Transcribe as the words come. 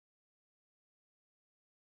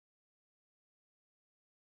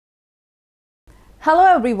Hello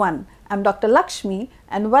everyone, I'm Dr. Lakshmi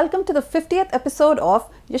and welcome to the 50th episode of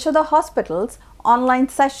Yashoda Hospital's online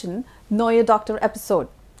session Know Your Doctor episode.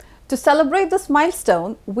 To celebrate this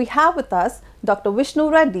milestone, we have with us Dr.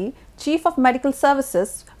 Vishnu Reddy, Chief of Medical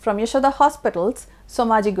Services from Yashoda Hospitals,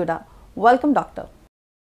 Somajiguda. Welcome, Doctor.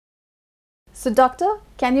 So, Doctor,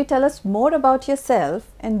 can you tell us more about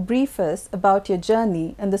yourself and brief us about your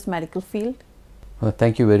journey in this medical field?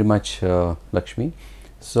 Thank you very much, Lakshmi.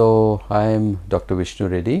 So, I am Dr. Vishnu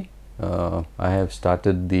Reddy. I have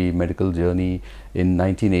started the medical journey in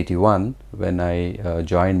 1981 when I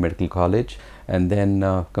joined medical college, and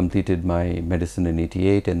then completed my medicine in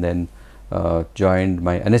 88, and then joined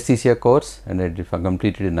my anesthesia course, and I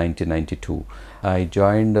completed in 1992. I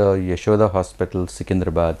joined Yashoda Hospital,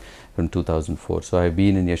 Secunderabad from 2004. So I've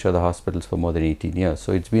been in Yashoda hospitals for more than 18 years.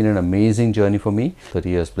 So it's been an amazing journey for me. 30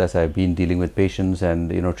 years plus I've been dealing with patients and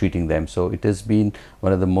treating them. So it has been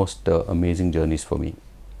one of the most amazing journeys for me.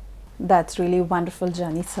 That's really a wonderful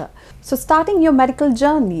journey, sir. So starting your medical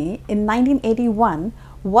journey in 1981,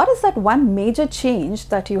 what is that one major change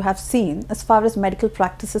that you have seen as far as medical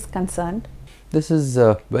practice is concerned? This is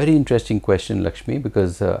a very interesting question, Lakshmi,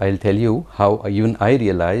 because I'll tell you how even I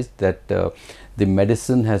realized that the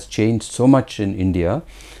medicine has changed so much in India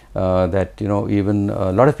that even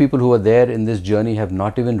a lot of people who are there in this journey have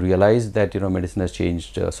not even realized that medicine has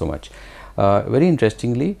changed so much. Very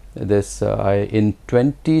interestingly, this in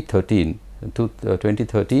 2013,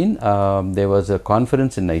 there was a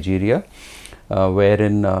conference in Nigeria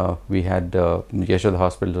wherein we had Yashoda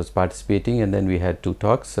Hospital was participating, and then we had two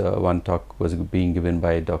talks. One talk was being given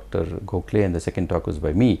by Dr. Gokhale and the second talk was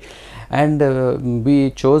by me, and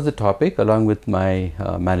we chose the topic along with my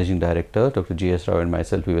managing director Dr. G.S. Rao and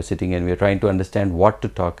myself. We were sitting and we were trying to understand what to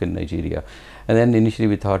talk in Nigeria. And then initially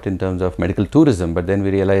we thought in terms of medical tourism, but then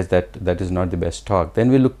we realized that that is not the best talk. Then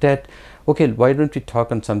we looked at, okay, why don't we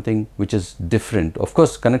talk on something which is different, of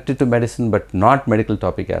course connected to medicine but not medical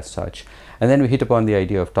topic as such. And then we hit upon the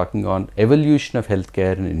idea of talking on evolution of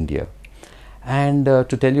healthcare in India. And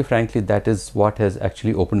to tell you frankly, that is what has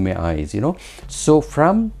actually opened my eyes, So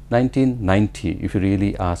from 1990, if you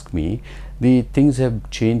really ask me, the things have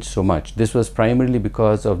changed so much. This was primarily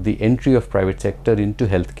because of the entry of private sector into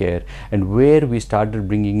healthcare, and where we started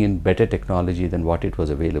bringing in better technology than what it was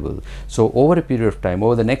available. So over a period of time,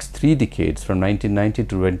 over the next 3 decades, from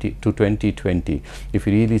 1990 to 2020, if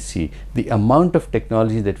you really see the amount of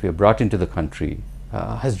technology that we have brought into the country,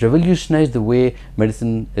 has revolutionized the way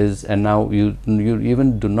medicine is. And now you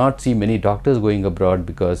even do not see many doctors going abroad,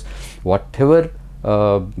 because whatever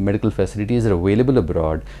medical facilities are available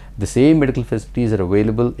abroad, the same medical facilities are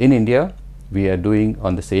available in India. We are doing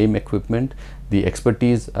on the same equipment. The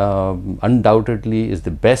expertise undoubtedly is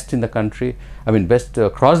the best in the country. I mean, best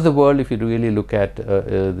across the world. If you really look at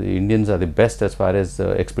the Indians are the best as far as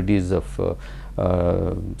expertise of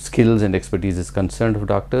skills and expertise is concerned of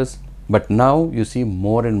doctors. But now you see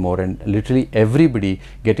more and more, and literally everybody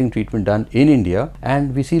getting treatment done in India,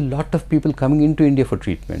 and we see a lot of people coming into India for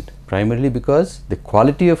treatment, primarily because the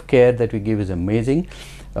quality of care that we give is amazing,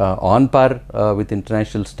 on par with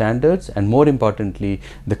international standards, and more importantly,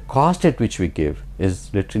 the cost at which we give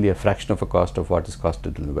is literally a fraction of a cost of what is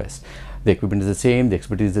costed in the West. The equipment is the same, the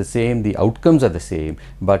expertise is the same, the outcomes are the same,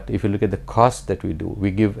 but if you look at the cost that we do,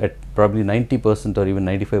 we give at probably 90% or even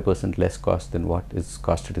 95% less cost than what is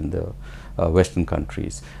costed in the Western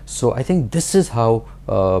countries. So I think this is how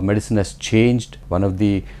medicine has changed. One of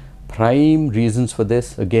the prime reasons for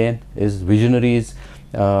this, again, is visionaries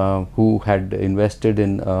who had invested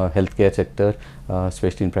in healthcare sector,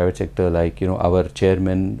 especially in private sector, like our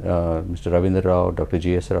chairman, Mr. Ravindra Rao, Dr.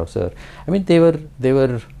 G.S. Rao sir. I mean, they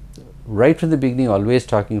were right from the beginning always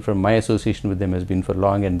talking. From my association with them has been for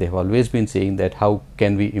long, and they have always been saying that how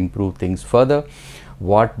can we improve things further,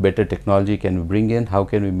 what better technology can we bring in, how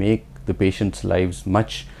can we make the patients' lives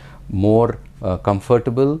much more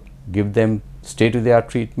comfortable, give them state-of-the-art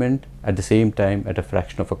treatment at the same time at a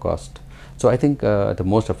fraction of a cost. So I think at the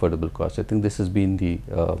most affordable cost. I think this has been the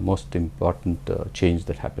most important change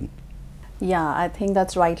that happened. Yeah, I think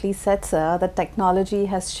that's rightly said, sir, that technology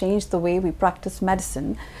has changed the way we practice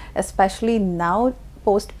medicine, especially now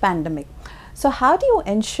post-pandemic. So how do you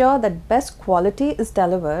ensure that best quality is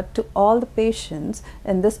delivered to all the patients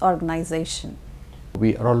in this organization?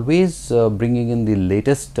 We are always bringing in the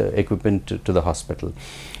latest equipment to the hospital.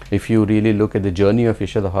 If you really look at the journey of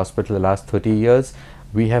Yashoda Hospital the last 30 years,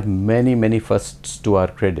 we have many firsts to our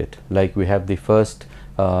credit. Like we have the first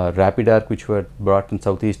rapid arc which were brought in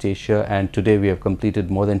Southeast Asia, and today we have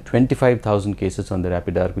completed more than 25,000 cases on the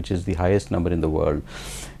rapid arc, which is the highest number in the world.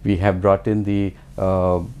 We have brought in the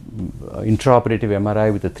intraoperative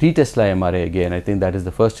MRI with a 3 Tesla MRI again. I think that is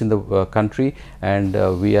the first in the country, and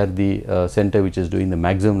we are the center which is doing the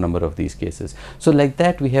maximum number of these cases. So like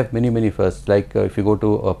that we have many firsts. Like if you go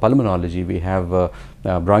to pulmonology, we have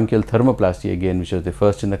bronchial thermoplasty again, which was the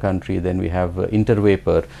first in the country. Then we have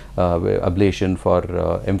intervapor ablation for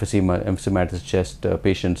emphysematous chest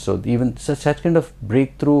patients. So even such kind of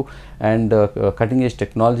breakthrough and cutting edge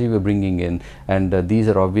technology we're bringing in, and these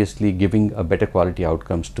are obviously giving a better quality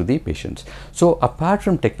outcomes to the patients. So apart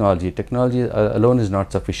from technology alone is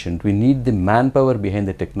not sufficient. We need the manpower behind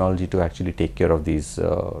the technology to actually take care of these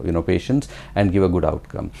patients and give a good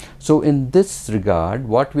outcome. So in this regard,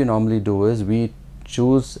 what we normally do is we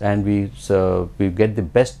choose and we get the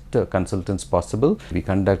best consultants possible. We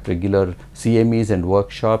conduct regular CMEs and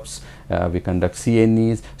workshops. We conduct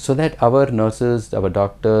CNEs, so that our nurses, our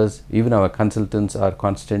doctors, even our consultants are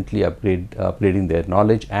constantly upgrading their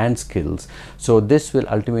knowledge and skills. So this will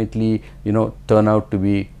ultimately, turn out to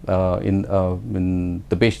be in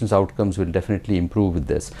the patient's outcomes will definitely improve with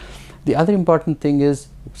this. The other important thing is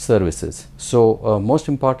services. So most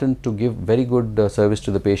important to give very good service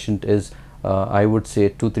to the patient is I would say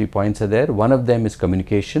 2-3 points are there. One of them is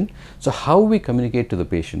communication. So how we communicate to the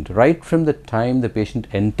patient right from the time the patient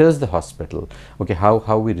enters the hospital, okay,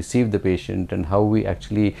 how we receive the patient and how we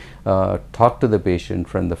actually talk to the patient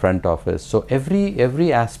from the front office. So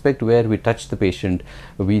every aspect where we touch the patient,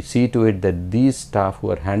 we see to it that these staff who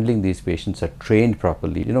are handling these patients are trained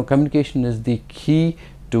properly. Communication is the key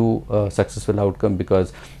to a successful outcome,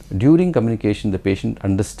 because during communication the patient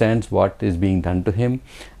understands what is being done to him,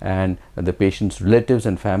 and the patient's relatives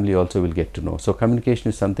and family also will get to know. So communication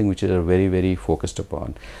is something which is very focused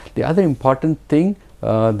upon. The other important thing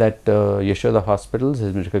that Yashoda Hospitals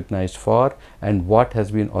has been recognized for, and what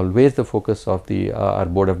has been always the focus of our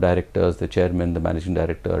board of directors, the chairman, the managing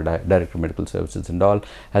director, director of medical services and all,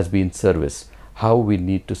 has been service. How we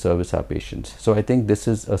need to service our patients. So I think this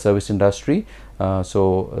is a service industry.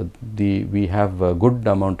 We have a good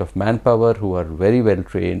amount of manpower who are very well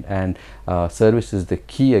trained, and service is the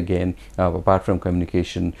key again, apart from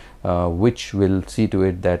communication, which will see to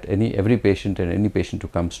it that every patient and any patient who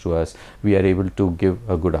comes to us, we are able to give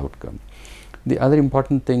a good outcome. The other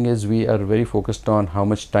important thing is we are very focused on how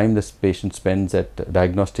much time this patient spends at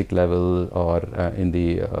diagnostic level, or in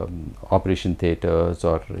the operation theaters,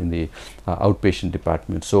 or in the outpatient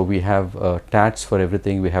department. So we have TATs for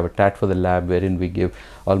everything. We have a TAT for the lab, wherein we give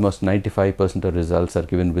almost 95% of results are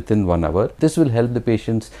given within 1 hour. This will help the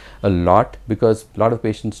patients a lot, because a lot of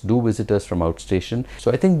patients do visit us from outstation.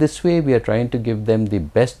 So I think this way we are trying to give them the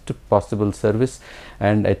best possible service,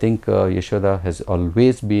 and I think Yashoda has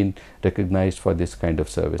always been recognized for this kind of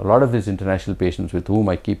service. A lot of these international patients with whom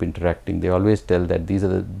I keep interacting, they always tell that these are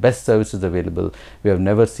the best services available. We have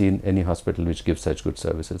never seen any hospital which gives such good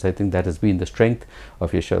services. I think that has been the strength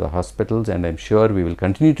of Yashoda Hospitals, and I'm sure we will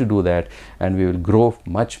continue to do that, and we will grow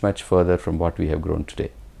much further from what we have grown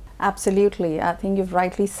today. Absolutely. I think you've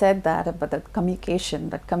rightly said that about that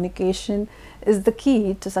communication is the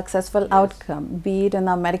key to successful outcome, be it in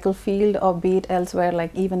our medical field or be it elsewhere,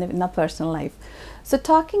 like even in our personal life. So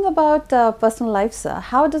talking about personal life, sir,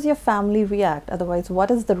 how does your family react? Otherwise,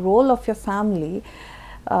 what is the role of your family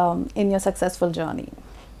in your successful journey?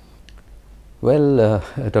 Well,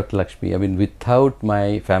 Dr. Lakshmi, I mean, without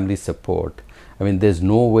my family's support, I mean, there's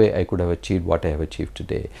no way I could have achieved what I have achieved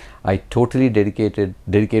today. I totally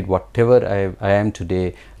dedicate whatever I am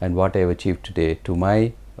today and what I have achieved today to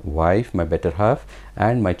my wife, my better half,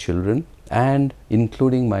 and my children, and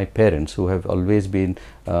including my parents, who have always been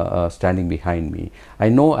standing behind me. I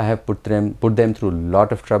know I have put them through a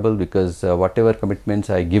lot of trouble, because whatever commitments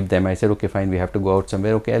I give them, I said, okay, fine, we have to go out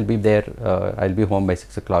somewhere. Okay, I'll be there. I'll be home by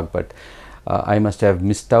 6 o'clock. But I must have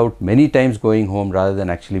missed out many times going home rather than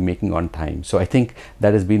actually making on time. So I think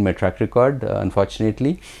that has been my track record,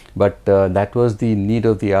 unfortunately. But that was the need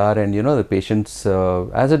of the hour, and the patients,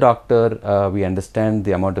 as a doctor, we understand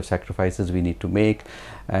the amount of sacrifices we need to make.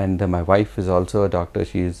 And my wife is also a doctor.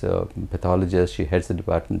 She is a pathologist. She heads the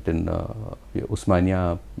department in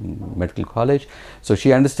Usmania Medical College. So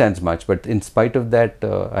she understands much. But in spite of that,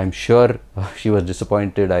 I'm sure she was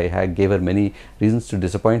disappointed. I gave her many reasons to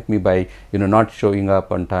disappoint me by not showing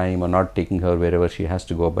up on time or not taking her wherever she has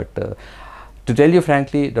to go. But to tell you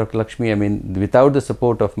frankly, Dr. Lakshmi, I mean, without the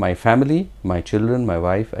support of my family, my children, my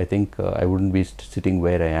wife, I think I wouldn't be sitting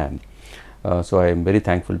where I am. So I am very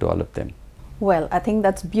thankful to all of them. Well, I think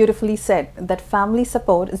that's beautifully said, that family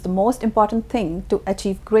support is the most important thing to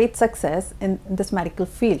achieve great success in this medical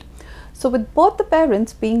field. So with both the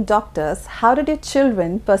parents being doctors, how did your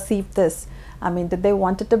children perceive this? I mean, did they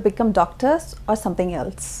wanted to become doctors or something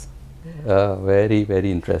else? Very,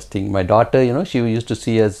 very interesting. My daughter, she used to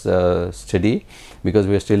see us study because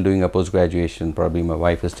we were still doing a post-graduation. Probably my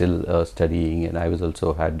wife is still studying, and I was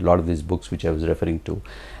also had a lot of these books which I was referring to.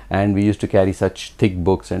 And we used to carry such thick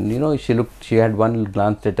books, and she had one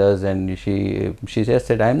glance at us, and she just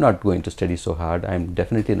said, "I'm not going to study so hard. I'm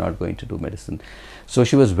definitely not going to do medicine." So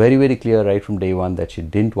she was very, very clear right from day one that she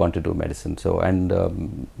didn't want to do medicine. So,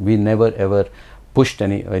 and we never ever pushed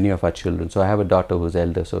any of our children. So I have a daughter who's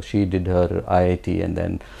elder, so she did her IIT, and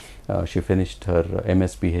then she finished her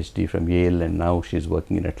MS PhD from Yale, and now she's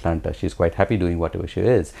working in Atlanta. She's quite happy doing whatever she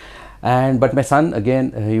is. But my son,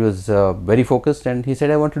 again, he was very focused, and he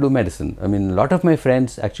said, "I want to do medicine." I mean, a lot of my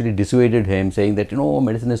friends actually dissuaded him, saying that,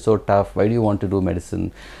 medicine is so tough. Why do you want to do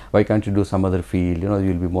medicine? Why can't you do some other field?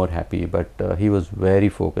 You'll be more happy. But he was very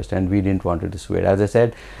focused, and we didn't want to dissuade. As I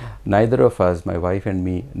said, neither of us, my wife and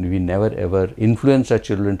me, we never ever influenced our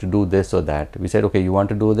children to do this or that. We said, "Okay, you want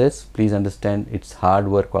to do this? Please understand, it's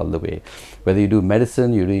hard work all the way. Whether you do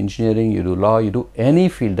medicine, you do engineering, you do law, you do any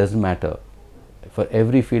field, doesn't matter. For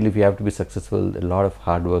every field, if you have to be successful, a lot of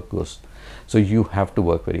hard work goes. So you have to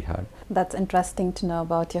work very hard." That's interesting to know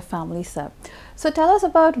about your family, sir. So tell us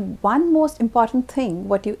about one most important thing,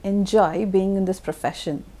 what you enjoy being in this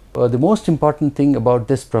profession. The most important thing about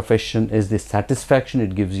this profession is the satisfaction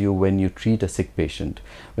it gives you when you treat a sick patient.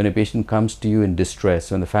 When a patient comes to you in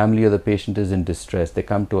distress, when the family of the patient is in distress, they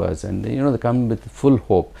come to us, and they come with full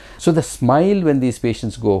hope. So the smile when these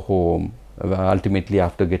patients go home, ultimately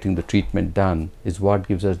after getting the treatment done, is what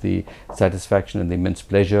gives us the satisfaction and the immense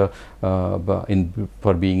pleasure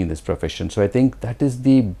for being in this profession. So I think that is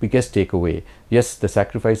the biggest takeaway. Yes, the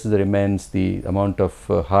sacrifices are immense, the amount of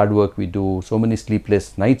hard work we do, so many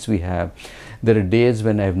sleepless nights we have. There are days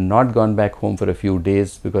when I have not gone back home for a few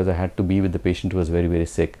days because I had to be with the patient who was very, very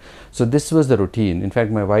sick. So this was the routine. In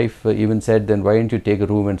fact, my wife even said, "Then why don't you take a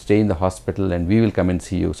room and stay in the hospital, and we will come and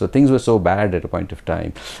see you." So things were so bad at a point of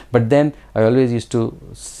time. But then I always used to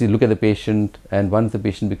look at the patient, and once the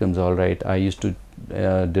patient becomes all right, I used to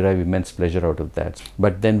derive immense pleasure out of that.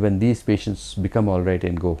 But then when these patients become all right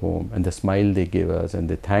and go home, and the smile they give us and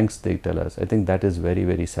the thanks they tell us, I think that is very,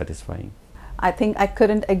 very satisfying. I think I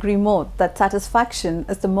couldn't agree more that satisfaction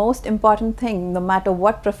is the most important thing no matter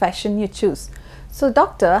what profession you choose. So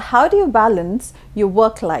doctor, how do you balance your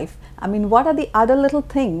work life? I mean, what are the other little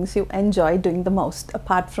things you enjoy doing the most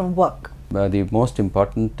apart from work? The most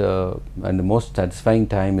important and the most satisfying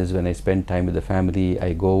time is when I spend time with the family.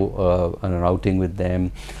 I go on an outing with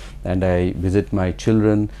them, and I visit my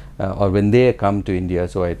children, or when they come to India,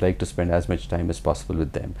 so I'd like to spend as much time as possible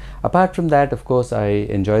with them. Apart from that, of course, I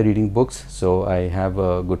enjoy reading books, so I have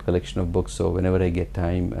a good collection of books, so whenever I get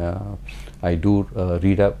time, I do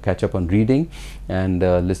catch up on reading and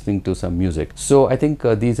listening to some music. So I think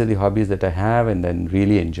these are the hobbies that I have, and then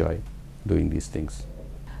really enjoy doing these things.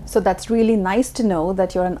 So that's really nice to know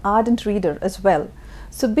that you're an ardent reader as well.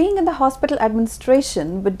 So being in the hospital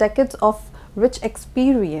administration with decades of rich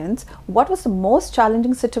experience, what was the most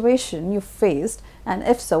challenging situation you faced, and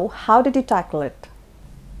if so, how did you tackle it?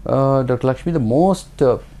 Dr. Lakshmi, the most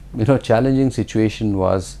challenging situation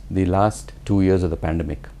was the last 2 years of the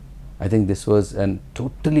pandemic. I think this was a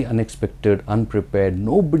totally unexpected, unprepared.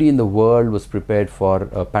 Nobody in the world was prepared for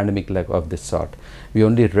a pandemic like of this sort. We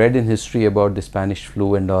only read in history about the Spanish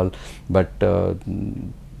flu and all, but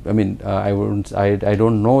I mean, I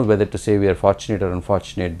don't know whether to say we are fortunate or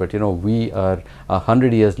unfortunate, but we are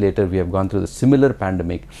 100 years later, we have gone through the similar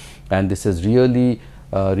pandemic, and this has really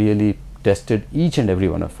tested each and every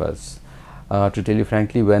one of us. To tell you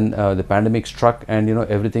frankly, when the pandemic struck and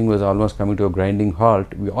everything was almost coming to a grinding halt,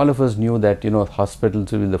 all of us knew that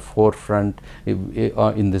hospitals will be the forefront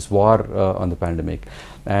in this war on the pandemic,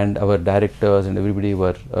 and our directors and everybody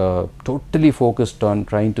were totally focused on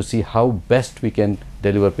trying to see how best we can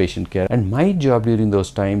deliver patient care. And my job during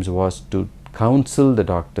those times was to counsel the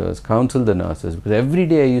doctors, counsel the nurses, because every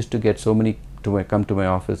day I used to get so many come to my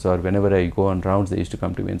office, or whenever I go on rounds, they used to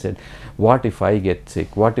come to me and said, "What if I get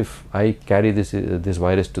sick? What if I carry this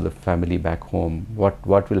virus to the family back home?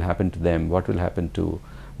 What will happen to them? What will happen to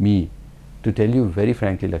me?" To tell you very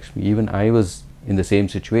frankly, Lakshmi, even I was in the same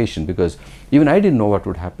situation, because even I didn't know what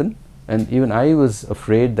would happen, and even I was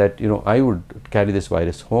afraid that I would carry this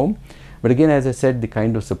virus home. But again, as I said, the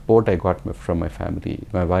kind of support I got from my family,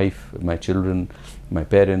 my wife, my children, my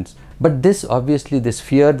parents. But this, obviously, this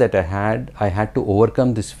fear that I had to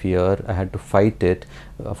overcome this fear. I had to fight it,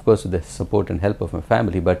 of course, with the support and help of my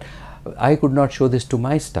family. But I could not show this to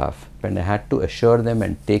my staff, and I had to assure them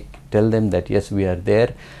and tell them that yes, we are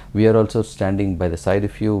there. We are also standing by the side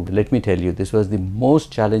of you. Let me tell you, this was the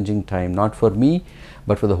most challenging time, not for me,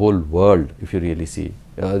 but for the whole world, if you really see.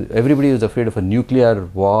 Everybody was afraid of a nuclear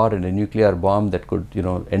war and a nuclear bomb that could,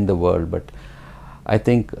 end the world. But I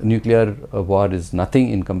think nuclear war is nothing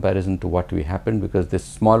in comparison to what we happened, because this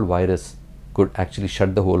small virus could actually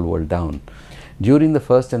shut the whole world down. During the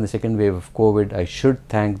first and the second wave of COVID, I should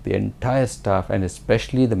thank the entire staff, and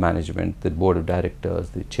especially the management, the board of directors,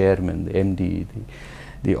 the chairman, the MD,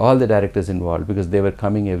 all the directors involved, because they were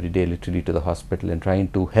coming every day literally to the hospital and trying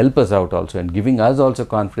to help us out also, and giving us also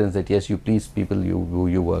confidence that yes, you please people, you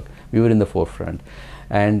work. We were in the forefront.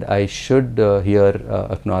 And I should here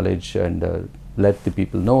acknowledge and let the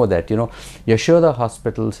people know that Yashoda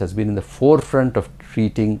hospitals has been in the forefront of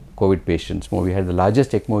treating COVID patients. We had the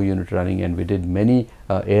largest ECMO unit running, and we did many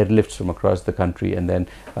airlifts from across the country, and then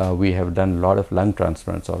we have done a lot of lung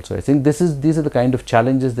transplants also. I think these are the kind of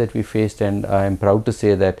challenges that we faced, and I am proud to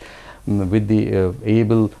say that with the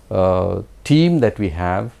able team that we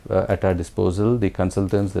have at our disposal, the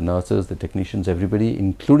consultants, the nurses, the technicians, everybody,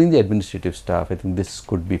 including the administrative staff, I think this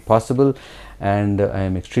could be possible, and I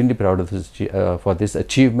am extremely proud of this for this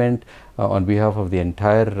achievement. On behalf of the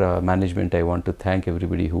entire management, I want to thank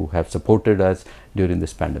everybody who have supported us during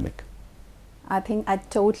this pandemic. I think I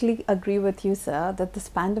totally agree with you, sir, that this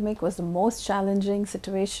pandemic was the most challenging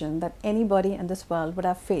situation that anybody in this world would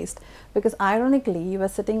have faced, because ironically, you were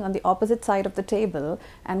sitting on the opposite side of the table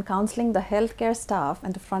and counseling the healthcare staff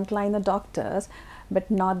and the frontliner doctors, but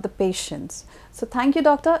not the patients. So thank you,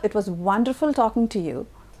 doctor. It was wonderful talking to you.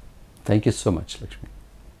 Thank you so much, Lakshmi.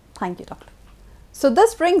 Thank you, doctor. So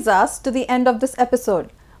this brings us to the end of this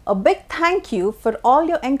episode. A big thank you for all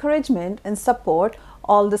your encouragement and support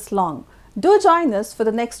all this long. Do join us for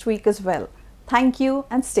the next week as well. Thank you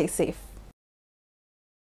and stay safe.